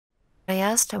I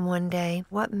asked him one day,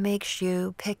 what makes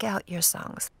you pick out your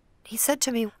songs? He said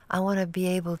to me, I want to be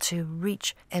able to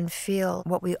reach and feel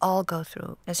what we all go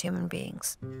through as human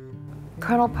beings.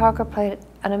 Colonel Parker played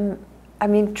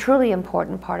truly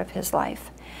important part of his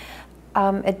life.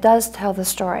 It does tell the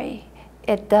story.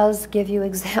 It does give you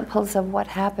examples of what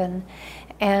happened.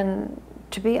 And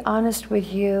to be honest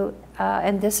with you,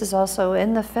 and this is also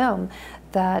in the film,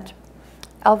 that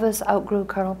Elvis outgrew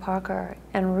Colonel Parker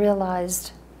and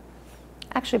realized,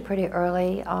 actually pretty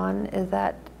early on,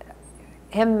 that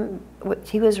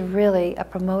he was really a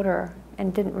promoter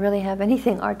and didn't really have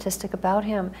anything artistic about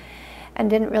him and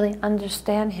didn't really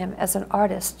understand him as an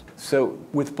artist. So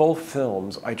with both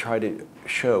films, I try to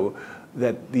show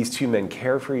that these two men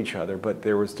care for each other, but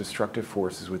there was destructive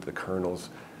forces with the Colonel's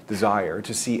desire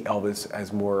to see Elvis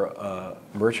as more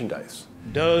merchandise.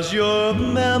 Does your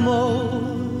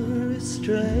memory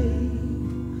stray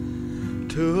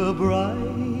to a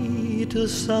bright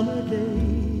summer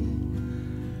day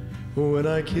when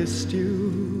I kissed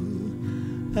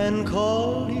you and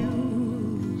called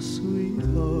you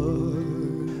sweetheart?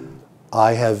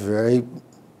 I have very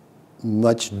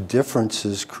much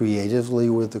differences creatively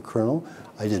with the Colonel.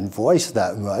 I didn't voice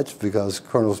that much because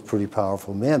Colonel's a pretty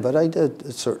powerful man, but I did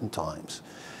at certain times.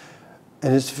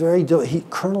 And it's very,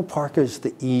 Colonel Parker is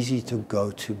the easy to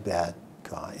go to bad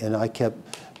guy. And I kept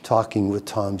talking with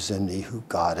Tom Zimney, who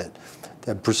got it,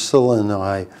 that Priscilla and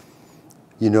I,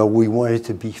 we wanted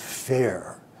to be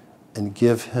fair and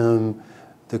give him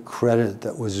the credit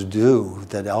that was due,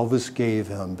 that Elvis gave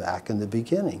him back in the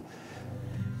beginning.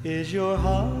 Is your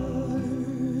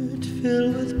heart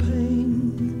filled with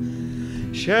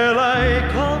pain? Shall I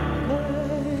come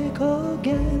back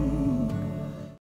again?